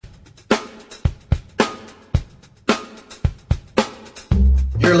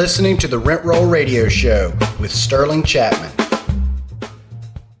You're listening to the Rent Roll Radio Show with Sterling Chapman.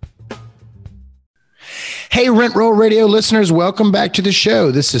 Hey, Rent Roll Radio listeners, welcome back to the show.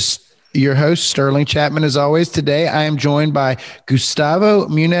 This is your host, Sterling Chapman, as always. Today, I am joined by Gustavo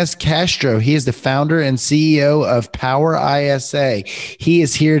Muñoz Castro. He is the founder and CEO of Power ISA. He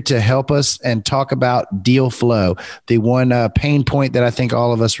is here to help us and talk about deal flow, the one pain point that I think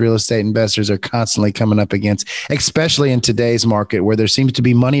all of us real estate investors are constantly coming up against, especially in today's market where there seems to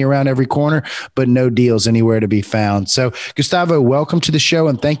be money around every corner, but no deals anywhere to be found. So, Gustavo, welcome to the show,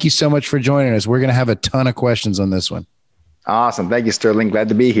 and thank you so much for joining us. We're going to have a ton of questions on this one. Awesome. Thank you, Sterling. Glad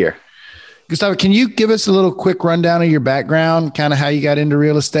to be here. Gustavo, can you give us a little quick rundown of your background, kind of how you got into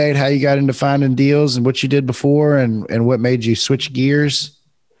real estate, how you got into finding deals and what you did before and what made you switch gears?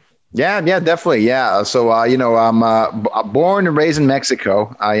 Yeah, definitely. Yeah. So, I'm born and raised in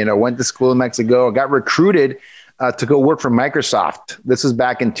Mexico. Went to school in Mexico, got recruited to go work for Microsoft. This was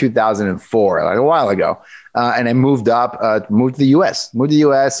back in 2004, like a while ago. And I moved to the U.S.,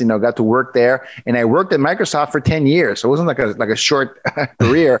 got to work there. And I worked at Microsoft for 10 years. So it wasn't like a short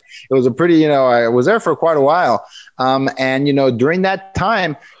career. It was a pretty, I was there for quite a while. During that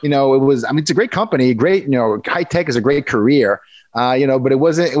time, it's a great company, great, high tech is a great career. But it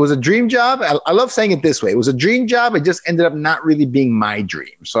was a dream job. I love saying it this way. It was a dream job. It just ended up not really being my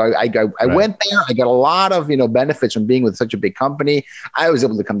dream. So I went there. I got a lot of, benefits from being with such a big company. I was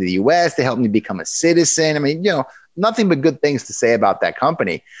able to come to the US. They helped me become a citizen. I mean, nothing but good things to say about that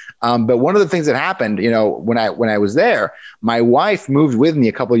company. But one of the things that happened, when I was there, my wife moved with me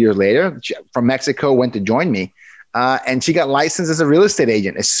a couple of years later from Mexico, went to join me. And she got licensed as a real estate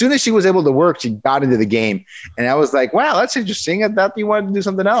agent. As soon as she was able to work, she got into the game. And I was like, wow, that's interesting. I thought you wanted to do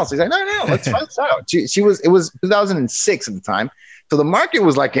something else. He's like, no, let's try this out. It was 2006 at the time. So the market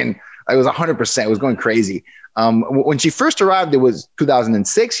was it was 100%. It was going crazy. When she first arrived, it was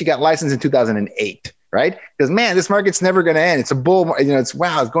 2006. She got licensed in 2008. Right? Because man, this market's never going to end. It's a bull. It's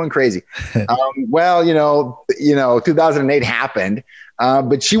going crazy. 2008 happened.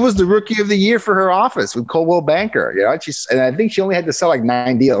 But she was the rookie of the year for her office with Coldwell Banker. And I think she only had to sell like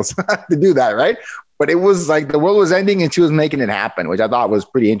 9 deals to do that, right? But it was like the world was ending and she was making it happen, which I thought was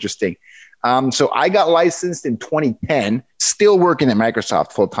pretty interesting. So I got licensed in 2010, still working at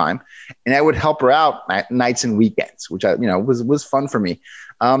Microsoft full time, and I would help her out nights and weekends, which was fun for me.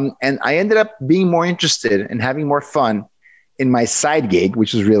 And I ended up being more interested and having more fun in my side gig,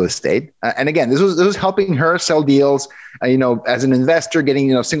 which is real estate. And again, this was helping her sell deals, as an investor,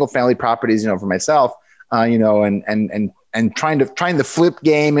 getting, single family properties, for myself, and trying to flip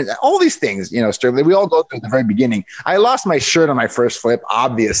game and all these things, Sterling, we all go through at the very beginning. I lost my shirt on my first flip,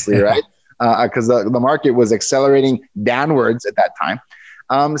 obviously, right? Because the market was accelerating downwards at that time.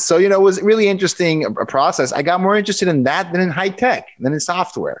 So, it was really interesting a process. I got more interested in that than in high tech, than in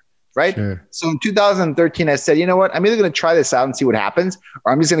software. Right. Sure. So in 2013, I said, you know what, I'm either going to try this out and see what happens,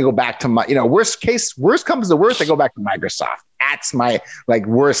 or I'm just going to go back to my, worst comes to worst, I go back to Microsoft. That's my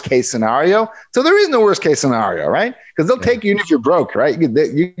worst case scenario. So there is no worst case scenario, right? Because they'll take you even if you're broke, right?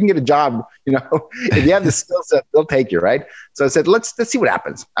 You can get a job, if you have the skill set, they'll take you, right? So I said, let's see what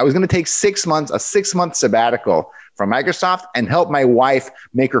happens. I was going to take 6 months, a 6-month sabbatical from Microsoft and help my wife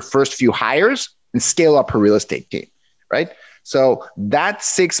make her first few hires and scale up her real estate team, right? So that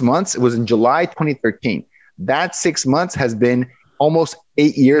 6 months, it was in July 2013. That 6 months has been almost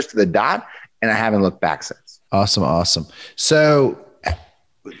 8 years to the dot, and I haven't looked back since. Awesome. So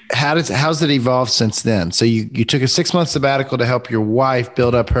how's it evolved since then? So you took a 6-month sabbatical to help your wife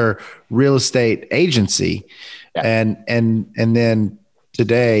build up her real estate agency. Yeah. And then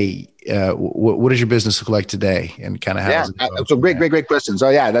today, what does your business look like today, and kind of how? So great question. So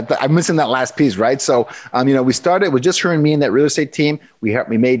I'm missing that last piece, right? So we started with just her and me and that real estate team. We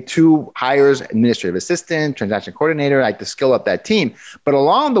made 2 hires: administrative assistant, transaction coordinator, to skill up that team. But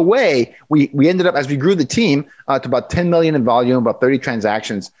along the way, we ended up, as we grew the team to about 10 million in volume, about 30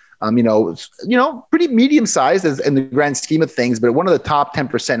 transactions. Pretty medium sized in the grand scheme of things, but one of the top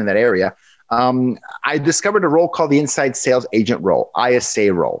 10% in that area. I discovered a role called the inside sales agent role,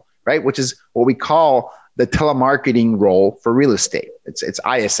 ISA role, right? Which is what we call the telemarketing role for real estate. It's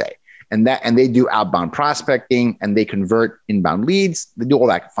ISA, and they do outbound prospecting and they convert inbound leads. They do all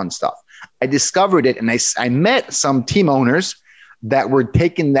that fun stuff. I discovered it, and I met some team owners that were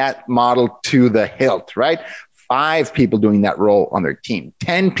taking that model to the hilt, right? 5 people doing that role on their team,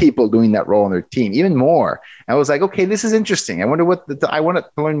 10 people doing that role on their team, even more. I was like, okay, this is interesting. I want to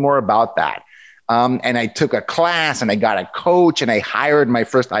learn more about that. And I took a class and I got a coach and I hired my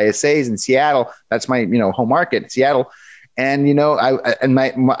first ISAs in Seattle. That's my, home market, Seattle. And,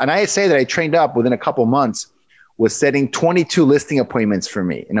 an ISA that I trained up within a couple months was setting 22 listing appointments for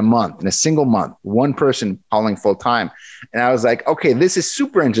me in a single month, one person calling full time. And I was like, okay, this is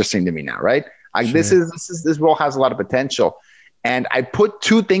super interesting to me now, right? Sure. This role has a lot of potential. And I put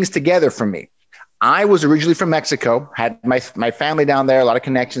two things together for me. I was originally from Mexico, had my family down there, a lot of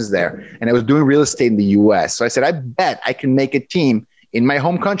connections there, and I was doing real estate in the US. So I said, I bet I can make a team in my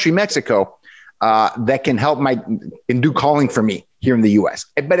home country, Mexico, that can help can do calling for me here in the US.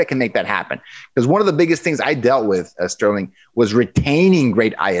 I bet I can make that happen. Because one of the biggest things I dealt with, Sterling, was retaining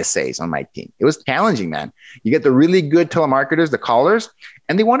great ISAs on my team. It was challenging, man. You get the really good telemarketers, the callers,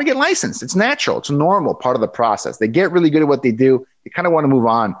 and they want to get licensed. It's natural. It's a normal part of the process. They get really good at what they do. They kind of want to move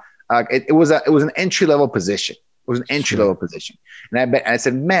on. It was an entry-level position. It was an entry-level position. And I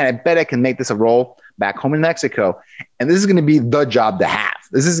said, man, I bet I can make this a role back home in Mexico. And this is going to be the job to have.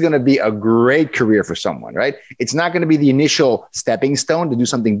 This is going to be a great career for someone, right? It's not going to be the initial stepping stone to do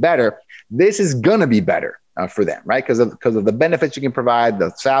something better. This is going to be better for them, right? Because of the benefits you can provide,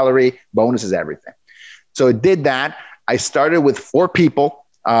 the salary, bonuses, everything. So it did that. I started with 4 people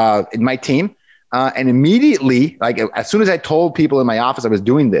in my team. And immediately, like as soon as I told people in my office I was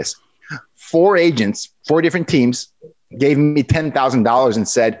doing this, 4 agents, 4 different teams gave me $10,000 and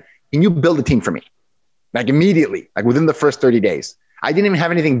said, can you build a team for me? Like immediately, like within the first 30 days. I didn't even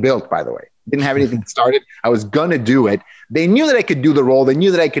have anything built, by the way. Didn't have anything started. I was going to do it. They knew that I could do the role. They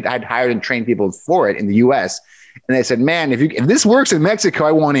knew that I'd hired and trained people for it in the US. And they said, man, if this works in Mexico,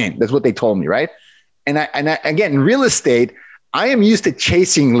 I want in. That's what they told me, right? And I again, in real estate, I am used to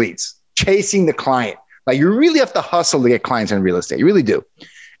chasing leads. Chasing the client. Like you really have to hustle to get clients in real estate. You really do.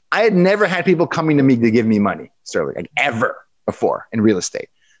 I had never had people coming to me to give me money, Sterling, like ever before in real estate.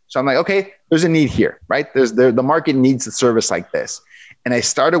 So I'm like, okay, there's a need here, right? The market needs a service like this. And I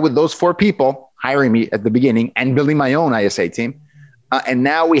started with those 4 people hiring me at the beginning and building my own ISA team. And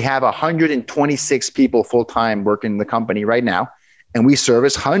now we have 126 people full-time working in the company right now. And we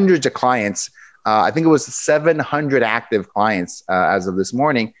service hundreds of clients. I think it was 700 active clients as of this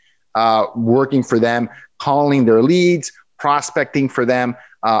morning. Working for them, calling their leads, prospecting for them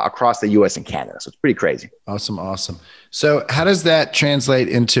across the US and Canada. So it's pretty crazy. Awesome. So how does that translate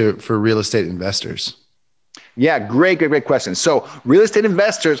for real estate investors? Yeah, great question. So real estate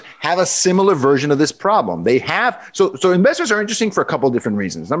investors have a similar version of this problem. They have, so investors are interesting for a couple of different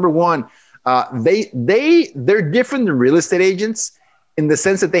reasons. Number one, they're different than real estate agents in the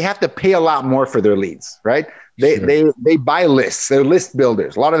sense that they have to pay a lot more for their leads, right? They buy lists. They're list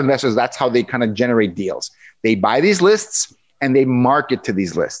builders. A lot of investors, that's how they kind of generate deals. They buy these lists and they market to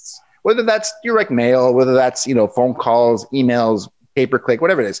these lists, whether that's direct mail, whether that's, phone calls, emails, pay-per-click,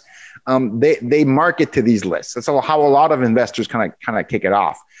 whatever it is. They market to these lists. That's how a lot of investors kind of kick it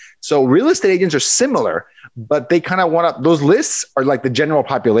off. So real estate agents are similar, but they kind of those lists are like the general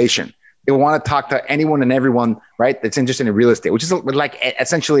population. They want to talk to anyone and everyone, right? That's interested in real estate, which is like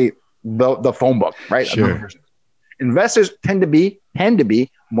essentially the phone book, right? Sure. Investors tend to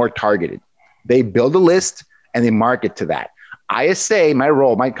be more targeted. They build a list and they market to that. ISA, my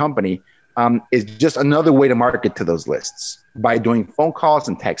role, my company, is just another way to market to those lists by doing phone calls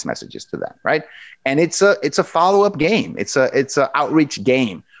and text messages to them, right? And it's a follow-up game. It's a outreach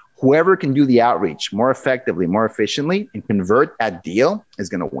game. Whoever can do the outreach more effectively, more efficiently, and convert that deal is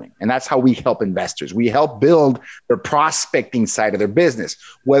going to win. And that's how we help investors. We help build their prospecting side of their business,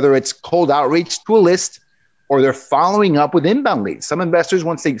 whether it's cold outreach to a list or they're following up with inbound leads. Some investors,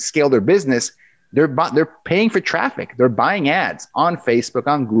 once they scale their business, they're paying for traffic. They're buying ads on Facebook,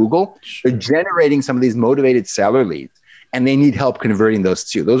 on Google. They're generating some of these motivated seller leads, and they need help converting those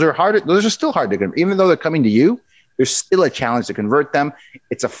too. Those are still hard to convert. Even though they're coming to you, there's still a challenge to convert them.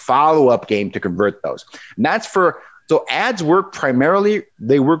 It's a follow-up game to convert those. And so ads work primarily,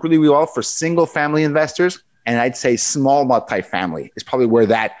 they work really well for single family investors. And I'd say small multifamily is probably where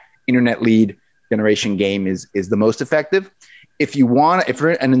that internet lead generation game is the most effective. If you're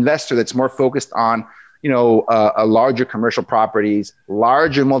an investor that's more focused on, a larger commercial properties,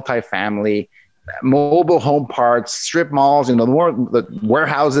 larger multifamily, mobile home parks, strip malls, more the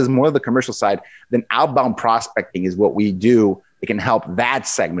warehouses, more of the commercial side, then outbound prospecting is what we do. It can help that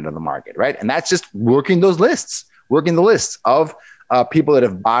segment of the market, right? And that's just working the lists of people that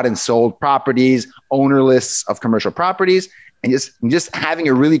have bought and sold properties, owner lists of commercial properties, and just having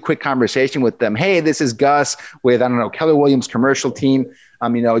a really quick conversation with them. Hey, this is Gus with, Keller Williams commercial team.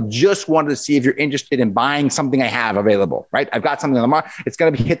 Just wanted to see if you're interested in buying something I have available, right? I've got something on the market. It's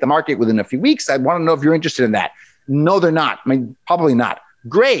going to hit the market within a few weeks. I want to know if you're interested in that. No, they're not. Probably not.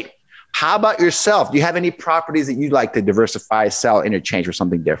 Great. How about yourself? Do you have any properties that you'd like to diversify, sell, interchange for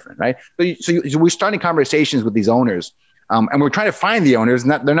something different, right? So we're starting conversations with these owners And we're trying to find the owners.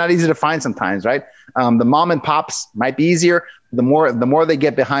 They're not easy to find sometimes, right? The mom and pops might be easier. The more they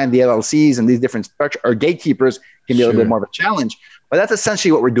get behind the LLCs and these different structure or gatekeepers can be a little bit more of a challenge. But that's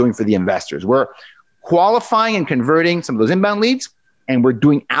essentially what we're doing for the investors. We're qualifying and converting some of those inbound leads, and we're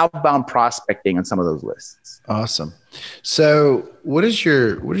doing outbound prospecting on some of those lists. Awesome. So what does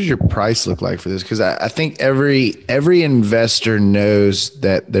your price look like for this? Because I think every investor knows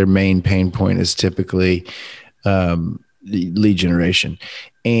that their main pain point is typically lead generation.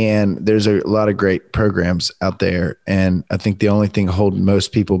 And there's a lot of great programs out there. And I think the only thing holding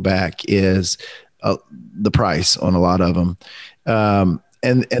most people back is the price on a lot of them.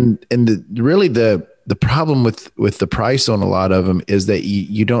 The problem with the price on a lot of them is that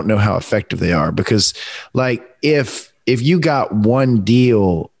you don't know how effective they are, because like if you got one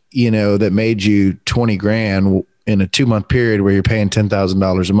deal, that made you 20 grand in a 2-month period where you're paying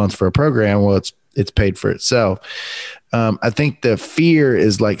 $10,000 a month for a program, well, it's paid for itself. I think the fear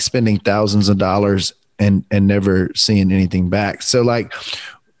is like spending thousands of dollars and never seeing anything back. So like,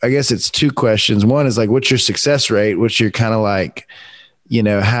 I guess it's 2 questions. One is like, what's your success rate? What's your kind of like,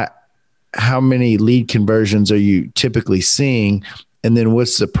 how many lead conversions are you typically seeing? And then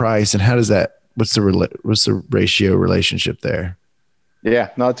what's the price, and what's the ratio relationship there?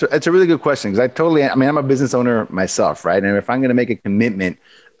 Yeah, no, it's a really good question, because I'm a business owner myself, right? And if I'm going to make a commitment,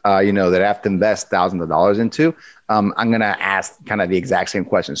 that I have to invest thousands of dollars into, I'm going to ask kind of the exact same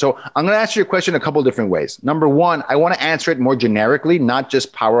question. So I'm going to answer your question a couple of different ways. Number one, I want to answer it more generically, not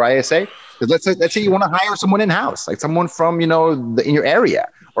just Power ISA. Because let's say you want to hire someone in-house, like someone from, in your area,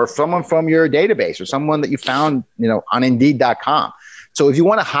 or someone from your database, or someone that you found, on Indeed.com. So if you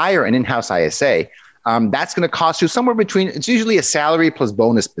want to hire an in-house ISA, that's going to cost you somewhere between, it's usually a salary plus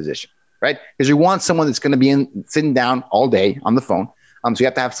bonus position, right? Because you want someone that's going to be sitting down all day on the phone. So you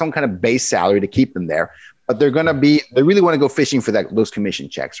have to have some kind of base salary to keep them there. But they really want to go fishing for those commission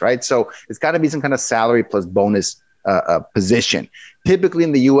checks, right? So it's got to be some kind of salary plus bonus position. Typically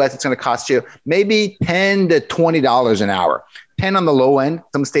in the US, it's going to cost you maybe $10 to $20 an hour. 10 on the low end.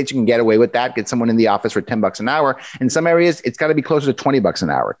 Some states you can get away with that. Get someone in the office for $10 an hour. In some areas, it's got to be closer to $20 an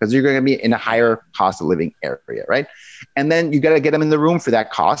hour, because you're going to be in a higher cost of living area, right? And then you got to get them in the room for that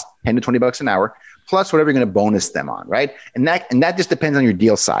cost, 10 to $20 an hour, plus whatever you're going to bonus them on, right? And that just depends on your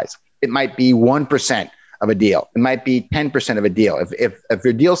deal size. It might be 1% of a deal. It might be 10% of a deal. If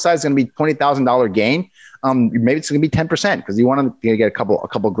your deal size is going to be $20,000 gain, maybe it's going to be 10%, because you want to get a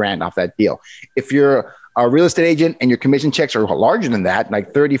couple grand off that deal. If you're a real estate agent and your commission checks are larger than that,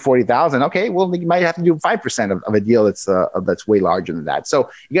 like 30, 40,000, okay, well, you might have to do 5% of a deal that's way larger than that. So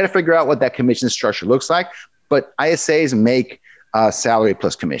you got to figure out what that commission structure looks like. But ISAs make salary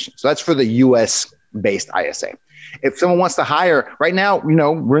plus commission. So that's for the US based ISA. If someone wants to hire right now,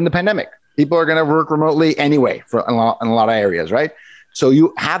 we're in the pandemic. People are going to work remotely anyway in a lot of areas, right? So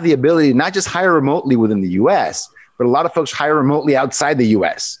you have the ability to not just hire remotely within the US, but a lot of folks hire remotely outside the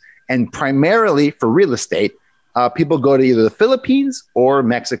US. And primarily for real estate, people go to either the Philippines or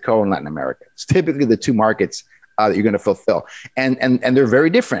Mexico and Latin America. It's typically the 2 markets that you're going to fulfill. And they're very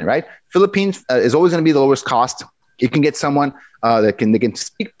different, right? Philippines is always going to be the lowest cost. You can get someone that can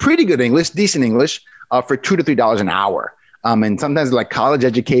speak pretty good English, decent English, for $2 to $3 an hour. And sometimes like college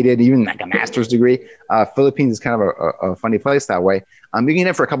educated, even like a master's degree. Philippines is kind of a funny place that way. You can get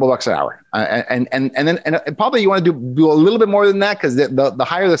it for a couple bucks an hour. And then probably you want to do a little bit more than that, because the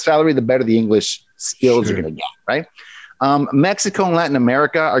higher the salary, the better the English skills you're going to get, right? Mexico and Latin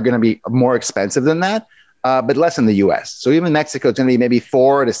America are going to be more expensive than that, but less in the US. So even Mexico is going to be maybe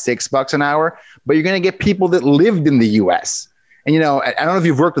 $4 to $6 an hour, but you're going to get people that lived in the US. And, I don't know if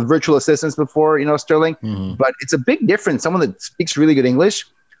you've worked with virtual assistants before, Sterling, but it's a big difference. Someone that speaks really good English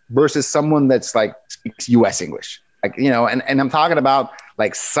versus someone that's like speaks US English. Like, and I'm talking about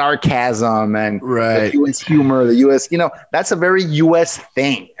like sarcasm and the US humor, the US, that's a very US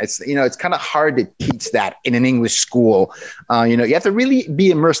thing. It's, it's kind of hard to teach that in an English school. You have to really be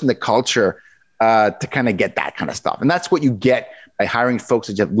immersed in the culture to kind of get that kind of stuff. And that's what you get by hiring folks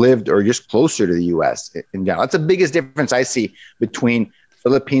that have lived or just closer to the US in general. That's the biggest difference I see between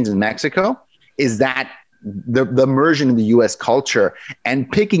Philippines and Mexico, is that the immersion in the US culture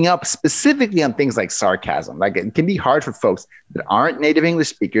and picking up specifically on things like sarcasm. Like, it can be hard for folks that aren't native English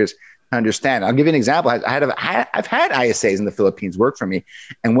speakers to understand. I'll give you an example. I've had ISAs in the Philippines work for me.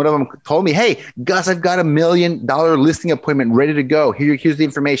 And one of them told me, "Hey, Gus, I've got $1 million listing appointment ready to go. Here's the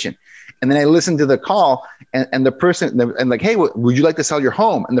information." And then I listened to the call, and the person, and like, "Hey, would you like to sell your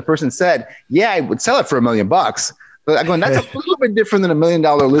home?" And the person said, "Yeah, I would sell it for $1 million." But I'm going, that's a little bit different than $1 million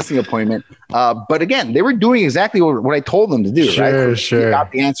listing appointment. But again, they were doing exactly what I told them to do, right? Sure. They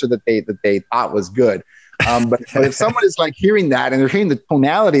got the answer that they thought was good. But if someone is like hearing that and they're hearing the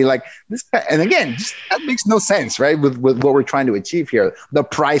tonality, like this, and again, just, that makes no sense, right? With what we're trying to achieve here, the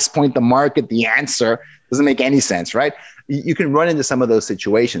price point, the market, the answer doesn't make any sense, right? You can run into some of those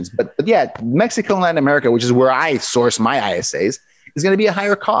situations, but yeah, Mexico and Latin America, which is where I source my ISAs, is going to be a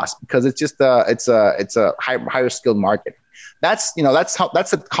higher cost because it's just it's a higher skilled market. That's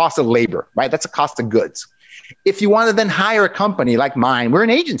the cost of labor, right? That's a cost of goods. If you want to then hire a company like mine, we're an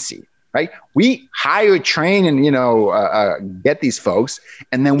agency, right? We hire, train, and get these folks,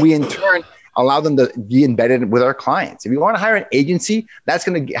 and then we in turn allow them to be embedded with our clients. If you want to hire an agency, that's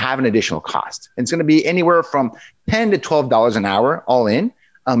going to have an additional cost. And it's going to be anywhere from $10 to $12 an hour, all in.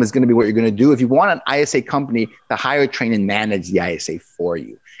 Is going to be what you're going to do. If you want an ISA company to hire, train, and manage the ISA for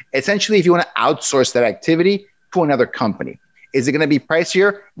you, essentially, if you want to outsource that activity to another company, is it going to be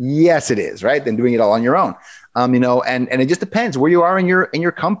pricier? Yes, it is, right? Than doing it all on your own. And it just depends where you are in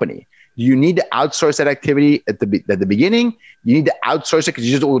your company. Do you need to outsource that activity at the beginning? You need to outsource it because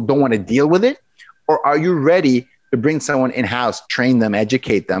you just don't want to deal with it? Or are you ready to bring someone in-house, train them,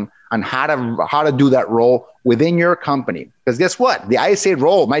 educate them on how to do that role within your company? Because guess what? The ISA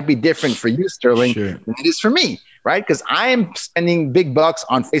role might be different for you, Sterling, than it is for me, right? Because I am spending big bucks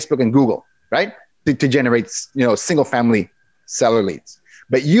on Facebook and Google, right? To generate, single family seller leads.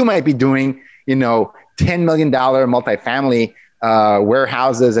 But you might be doing, $10 million multifamily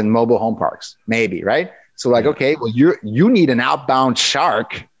warehouses and mobile home parks, maybe, right? So okay, well, you need an outbound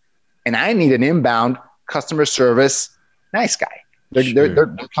shark and I need an inbound customer service nice guy.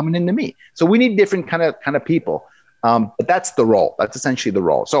 They're coming into me. So we need different kind of people. But that's the role. That's essentially the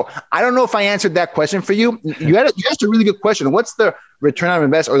role. So I don't know if I answered that question for you. You asked a really good question. What's the return on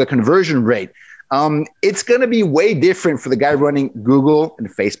investment or the conversion rate? It's going to be way different for the guy running Google and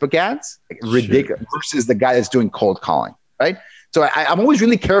Facebook ads, ridiculous, versus the guy that's doing cold calling, right? So I'm always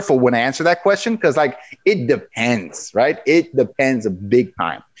really careful when I answer that question because it depends, right? It depends a big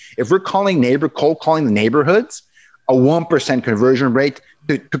time. If we're cold calling the neighborhoods, a 1% conversion rate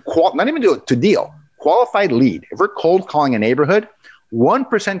not even to deal, qualified lead. If we're cold calling a neighborhood,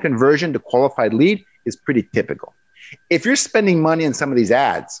 1% conversion to qualified lead is pretty typical. If you're spending money on some of these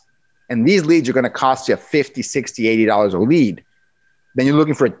ads and these leads are going to cost you $50, $60, $80 a lead, then you're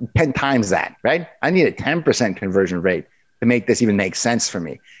looking for 10 times that, right? I need a 10% conversion rate to make this even make sense for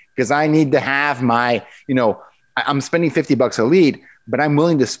me because I need to have my, I'm spending $50 a lead, but I'm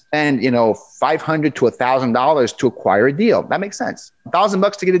willing to spend, $500 to $1,000 to acquire a deal. That makes sense.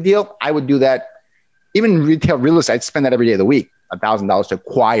 $1,000 to get a deal, I would do that. Even retail real estate, I'd spend that every day of the week. $1,000 to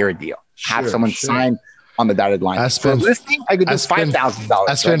acquire a deal. Have someone sign on the dotted line. For listing, I could do $5,000.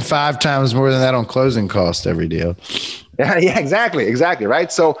 I spend 5 times more than that on closing costs every deal. Yeah, exactly,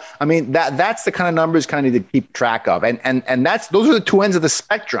 right? So, I mean, that's the kind of numbers kind of need to keep track of, and those are the two ends of the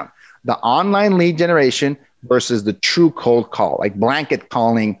spectrum: the online lead generation versus the true cold call, like blanket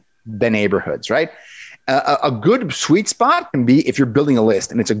calling the neighborhoods, right? A good sweet spot can be if you're building a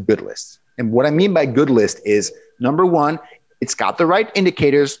list and it's a good list. And what I mean by good list is, number one, it's got the right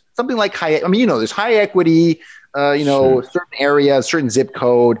indicators, something like there's high equity, certain area, certain zip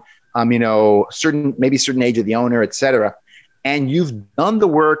code, certain age of the owner, et cetera. And you've done the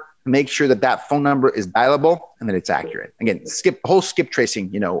work to make sure that phone number is dialable and that it's accurate. Again, whole skip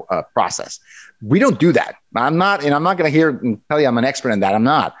tracing, process. We don't do that. I'm not going to hear and tell you I'm an expert in that. I'm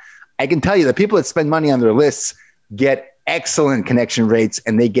not. I can tell you the people that spend money on their lists get excellent connection rates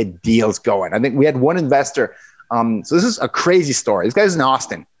and they get deals going. I think we had one investor. So this is a crazy story. This guy's in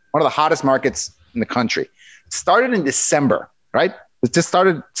Austin, one of the hottest markets in the country. Started in December, right? It just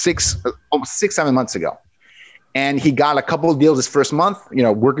started 6-7 months ago. And he got a couple of deals his first month,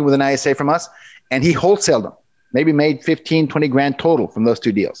 working with an ISA from us, and he wholesaled them. Maybe made 15, 20 grand total from those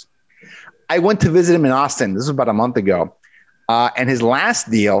 2 deals. I went to visit him in Austin. This was about a month ago. And his last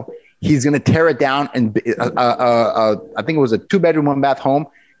deal, he's going to tear it down. And I think it was a 2-bedroom, 1-bath home,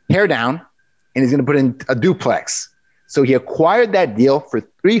 tear down, and he's going to put in a duplex. So he acquired that deal for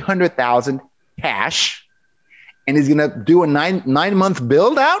 $300,000 cash, and he's going to do a nine-month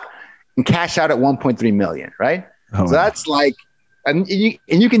build out and cash out at $1.3 million, right? So that's like, and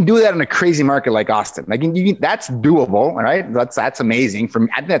you can do that in a crazy market like Austin. Like that's doable, right? That's amazing.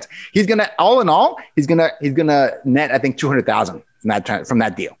 I think he's gonna all in all, he's gonna net I think $200,000 from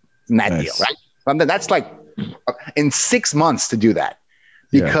that deal, right? That's like in 6 months to do that.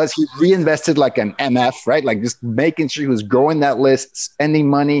 Because he reinvested like an MF, right? Like just making sure he was growing that list, spending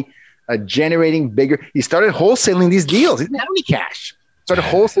money, generating bigger. He started wholesaling these deals. He didn't have any cash. Started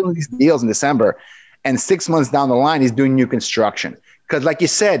wholesaling these deals in December. And 6 months down the line, he's doing new construction. Because like you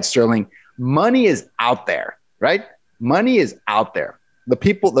said, Sterling, money is out there, right? Money is out there. The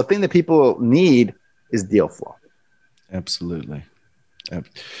thing that people need is deal flow. Absolutely.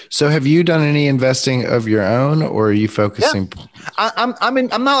 So have you done any investing of your own, or are you focusing? Yeah.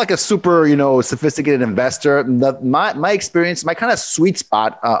 I'm not like a super, sophisticated investor. My experience, my kind of sweet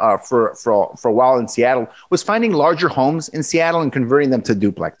spot for a while in Seattle was finding larger homes in Seattle and converting them to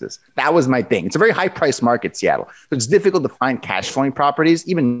duplexes. That was my thing. It's a very high price market, Seattle. So it's difficult to find cash flowing properties,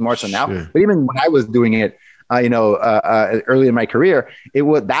 even more so now. Sure. But even when I was doing it, early in my career,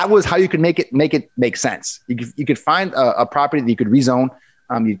 that was how you could make it make sense. You could find a property that you could rezone.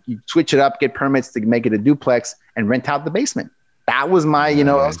 You switch it up, get permits to make it a duplex, and rent out the basement. That was my, that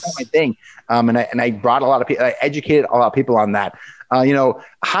was kind of my thing. And I brought a lot of people. I educated a lot of people on that. Let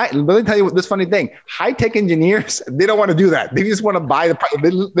me tell you this funny thing. High tech engineers, they don't want to do that. They just want to buy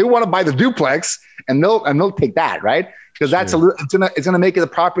they want to buy the duplex, and they'll take that, right? Because it's gonna make it the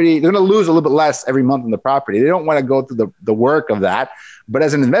property. They're gonna lose a little bit less every month on the property. They don't want to go through the work of that. But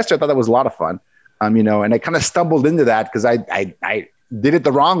as an investor, I thought that was a lot of fun. And I kind of stumbled into that because I did it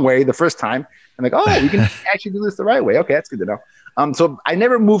the wrong way the first time. I'm like, oh, we can actually do this the right way. Okay, that's good to know. So I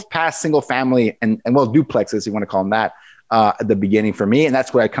never moved past single family and duplexes, you want to call them that, at the beginning for me. And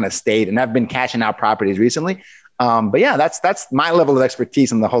that's where I kind of stayed. And I've been cashing out properties recently. But yeah, that's my level of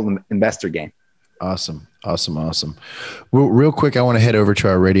expertise in the whole investor game. Awesome. Well, real quick, I want to head over to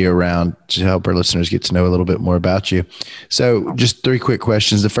our radio round to help our listeners get to know a little bit more about you. So just 3 quick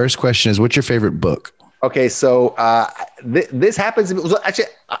questions. The first question is, what's your favorite book? Okay, so this happens actually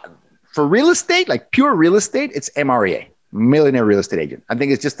for real estate, like pure real estate. It's MREA, Millionaire Real Estate Agent. I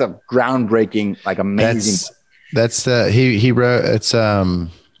think it's just a groundbreaking, like amazing. That's he wrote. It's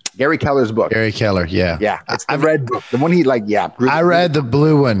Gary Keller's book. Gary Keller, yeah. It's the red book, the one he like. Yeah, I read the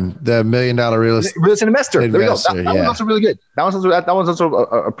blue one, the $1 Million Real Estate Investor. There we go. That one's also really good. That one's also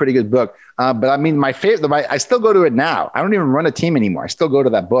a pretty good book. But I mean, my favorite. I still go to it now. I don't even run a team anymore. I still go to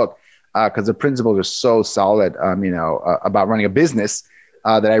that book. Because the principles are so solid, about running a business,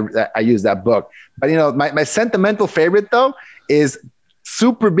 that I use that book. But, my sentimental favorite, though, is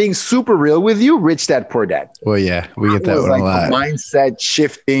being super real with you, Rich Dad, Poor Dad. Well, yeah, we get that one a lot. Mindset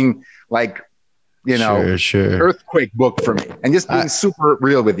shifting, sure. earthquake book for me, and just being super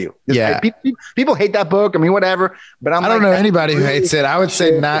real with you. People hate that book. I mean, whatever. But I don't know anybody who hates it. I would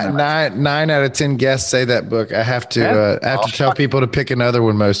say nine out of 10 guests say that book. I have to tell people to pick another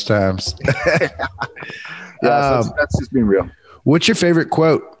one most times. So that's just being real. What's your favorite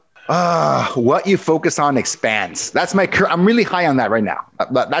quote? What you focus on expands. That's I'm really high on that right now.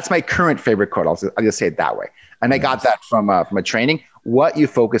 That's my current favorite quote. I'll just say it that way. And I got that from a training. What you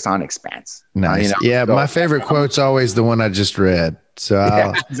focus on expands. Nice. My favorite quote's always the one I just read.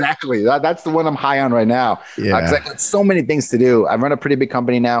 So exactly. That's the one I'm high on right now. Because I got so many things to do. I run a pretty big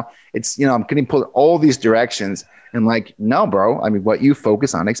company now. It's, I'm getting pulled all these directions. And no, bro. I mean, what you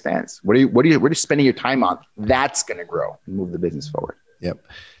focus on expands. What are you spending your time on? That's going to grow and move the business forward. Yep.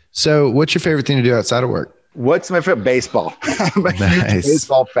 So what's your favorite thing to do outside of work? What's my favorite? Baseball. I'm a Nice. huge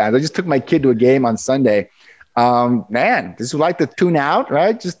baseball fan. I just took my kid to a game on Sunday. Man, just like to tune out,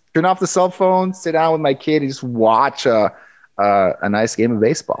 right? Just turn off the cell phone, sit down with my kid, and just watch a nice game of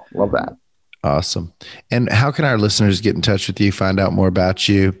baseball. Love that. Awesome. And how can our listeners get in touch with you, find out more about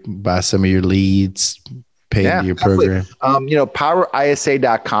you, buy some of your leads, pay into your program?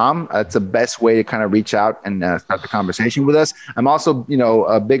 PowerISA.com. That's the best way to kind of reach out and start the conversation with us. I'm also,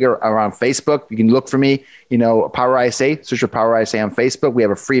 bigger around Facebook. You can look for me, Power ISA, search for Power ISA on Facebook. We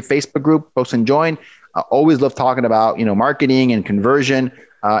have a free Facebook group. Post and join. I always love talking about, marketing and conversion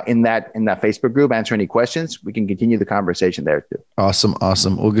in that Facebook group. Answer any questions. We can continue the conversation there too. Awesome.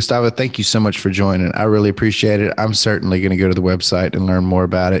 Well, Gustavo, thank you so much for joining. I really appreciate it. I'm certainly going to go to the website and learn more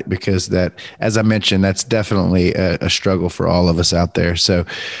about it because that, as I mentioned, that's definitely a struggle for all of us out there. So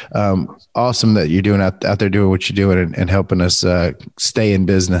awesome that you're doing out there doing what you're doing and helping us stay in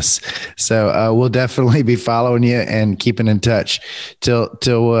business. So we'll definitely be following you and keeping in touch till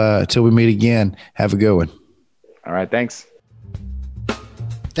we meet again. Have a good one. All right. Thanks.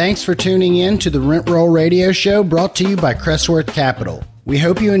 Thanks for tuning in to the Rent Roll Radio Show brought to you by Crestworth Capital. We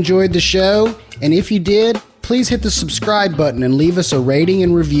hope you enjoyed the show, and if you did, please hit the subscribe button and leave us a rating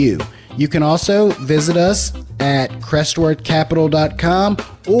and review. You can also visit us at crestworthcapital.com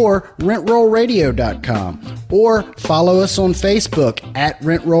or rentrollradio.com, or follow us on Facebook at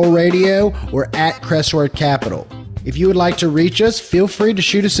Rent Roll Radio or at Crestworth Capital. If you would like to reach us, feel free to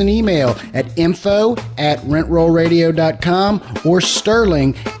shoot us an email at info@rentrollradio.com or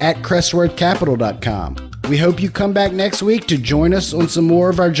sterling@crestworthcapital.com. We hope you come back next week to join us on some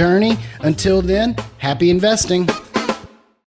more of our journey. Until then, happy investing.